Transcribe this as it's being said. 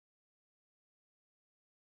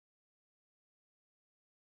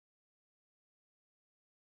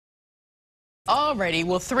Alrighty,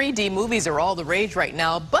 well, 3D movies are all the rage right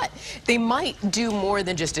now, but they might do more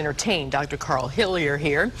than just entertain. Dr. Carl Hillier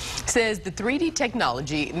here says the 3D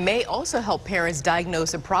technology may also help parents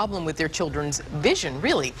diagnose a problem with their children's vision,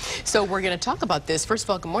 really. So we're going to talk about this. First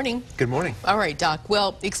of all, good morning. Good morning. All right, Doc.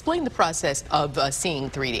 Well, explain the process of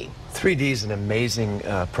seeing 3D. 3D is an amazing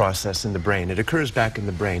process in the brain. It occurs back in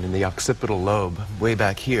the brain, in the occipital lobe, way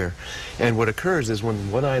back here. And what occurs is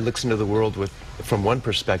when one eye looks into the world from one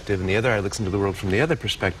perspective and the other eye looks into the world from the other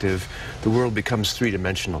perspective, the world becomes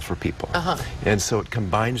three-dimensional for people. And so it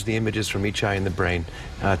combines the images from each eye in the brain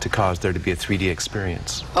to cause there to be a 3D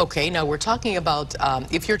experience. Okay, now we're talking about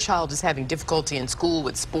if your child is having difficulty in school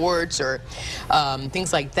with sports or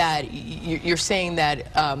things like that, you're saying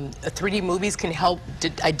that 3D movies can help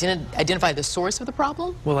identify the source of the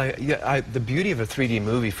problem? Well, the beauty of a 3D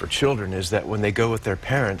movie for children is that when they go with their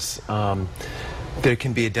parents, there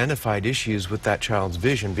can be identified issues with that child's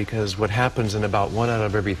vision, because what happens in about 1 out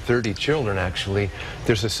of every 30 children, actually,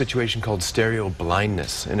 there's a situation called stereo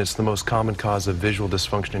blindness, and it's the most common cause of visual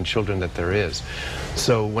dysfunction in children that there is.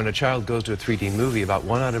 So when a child goes to a 3D movie, about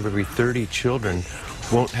 1 out of every 30 children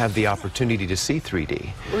won't have the opportunity to see 3D.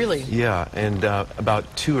 Really? Yeah, and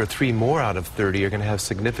about 2 or 3 more out of 30 are going to have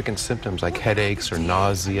significant symptoms like headaches or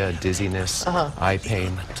nausea, dizziness, eye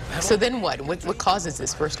pain. So then what? What causes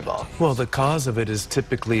this, first of all? Well, the cause of it is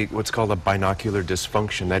typically what's called a binocular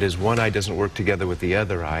dysfunction. That is, one eye doesn't work together with the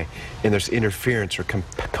other eye, and there's interference or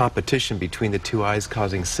competition between the two eyes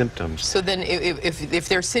causing symptoms. So then if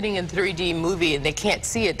they're sitting in 3D movie and they can't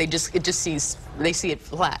see it, they see it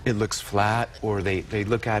flat. It looks flat, or they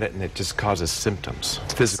look at it and it just causes symptoms,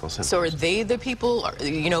 physical symptoms. So are they the people,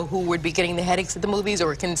 who would be getting the headaches at the movies,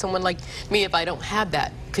 or can someone like me, if I don't have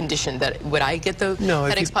that condition, would I get the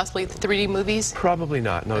headaches possibly at the 3D movies? Probably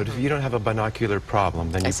not. No, if you don't have a binocular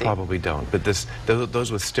problem, then you probably don't. But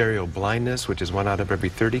those with stereo blindness, which is 1 out of every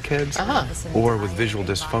 30 kids, or with visual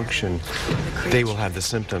dysfunction, they will have the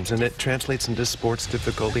symptoms, and it translates into sports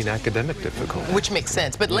difficulty and academic difficulty. Which makes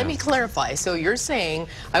sense. But let me clarify. So you're saying,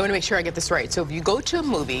 I want to make sure I get this right. So if you go to a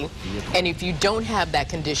movie, and if you don't have that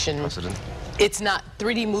condition, it's not,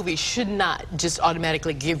 3D movies should not just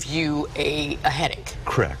automatically give you a headache.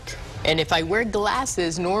 Correct. And if I wear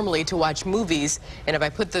glasses normally to watch movies, and if I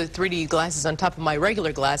put the 3D glasses on top of my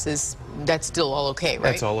regular glasses, that's still all okay, right?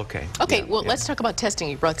 That's all okay. Okay, well, let's talk about testing.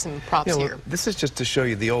 You brought some props here. This is just to show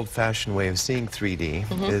you the old-fashioned way of seeing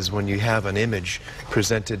 3D, is when you have an image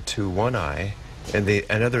presented to one eye, and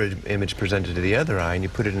another image presented to the other eye, and you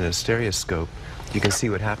put it in a stereoscope, you can see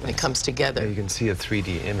what happens. It comes together. You can see a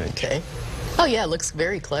 3D image. Okay. Oh, yeah, it looks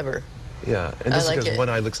very clever. Yeah, and this is because one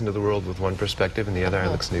eye looks into the world with one perspective, and the other eye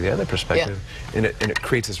looks into the other perspective, and it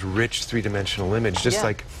creates this rich three-dimensional image, just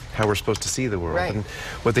like how we're supposed to see the world. And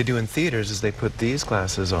what they do in theaters is they put these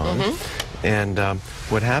glasses on, and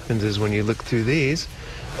what happens is when you look through these,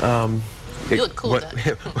 you look cool.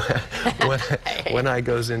 One eye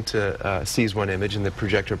goes into, sees one image, and the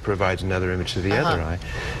projector provides another image to the other eye.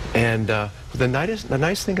 And the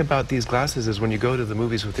nice thing about these glasses is when you go to the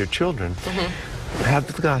movies with your children, have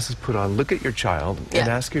the glasses put on, look at your child, and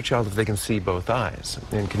ask your child if they can see both eyes.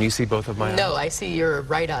 And can you see both of my eyes? No, I see your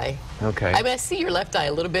right eye. Okay. I mean, I see your left eye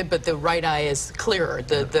a little bit, but the right eye is clearer.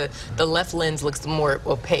 The left lens looks more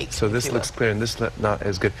opaque. So this looks clear, and this not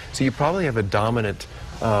as good. So you probably have a dominant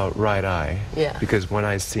right eye, because one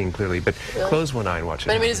eye is seeing clearly, but close one eye and watch it.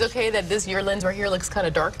 But I mean, it's okay that your lens right here looks kind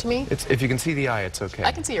of dark to me? If you can see the eye, it's okay.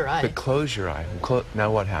 I can see your eye. But close your eye.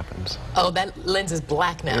 Now what happens? Oh, that lens is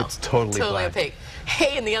black now. It's totally black. Opaque.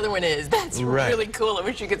 Hey, and the other one is. That's really cool. I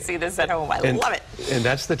wish you could see this at home. I love it. And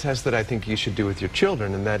that's the test that I think you should do with your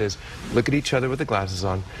children, and that is look at each other with the glasses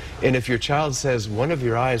on, and if your child says one of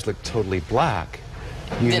your eyes look totally black,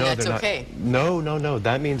 then that's okay. No.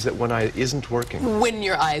 That means that one eye isn't working. When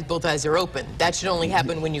your eyes, both eyes are open. That should only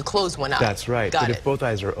happen when you close one eye. That's right. But if both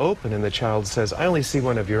eyes are open and the child says, I only see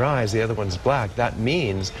one of your eyes, the other one's black, that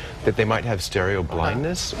means that they might have stereo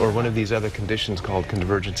blindness or one of these other conditions called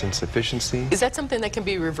convergence insufficiency. Is that something that can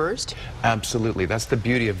be reversed? Absolutely. That's the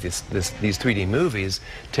beauty of these 3D movies.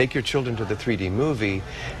 Take your children to the 3D movie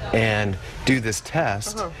and do this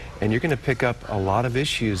test, and you're going to pick up a lot of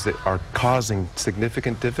issues that are causing significant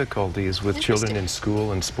difficulties with children in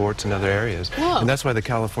school and sports and other areas. And that's why the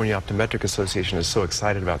California Optometric Association is so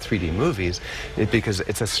excited about 3D movies, because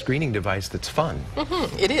it's a screening device that's fun.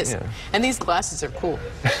 It is. And these glasses are cool.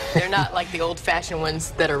 They're not like the old-fashioned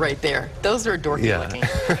ones that are right there. Those are dorky looking.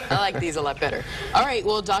 I like these a lot better. All right,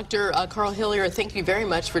 well, Dr. Carl Hillier, thank you very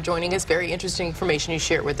much for joining us. Very interesting information you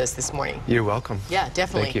shared with us this morning. You're welcome. Yeah,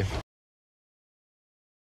 definitely. Thank you.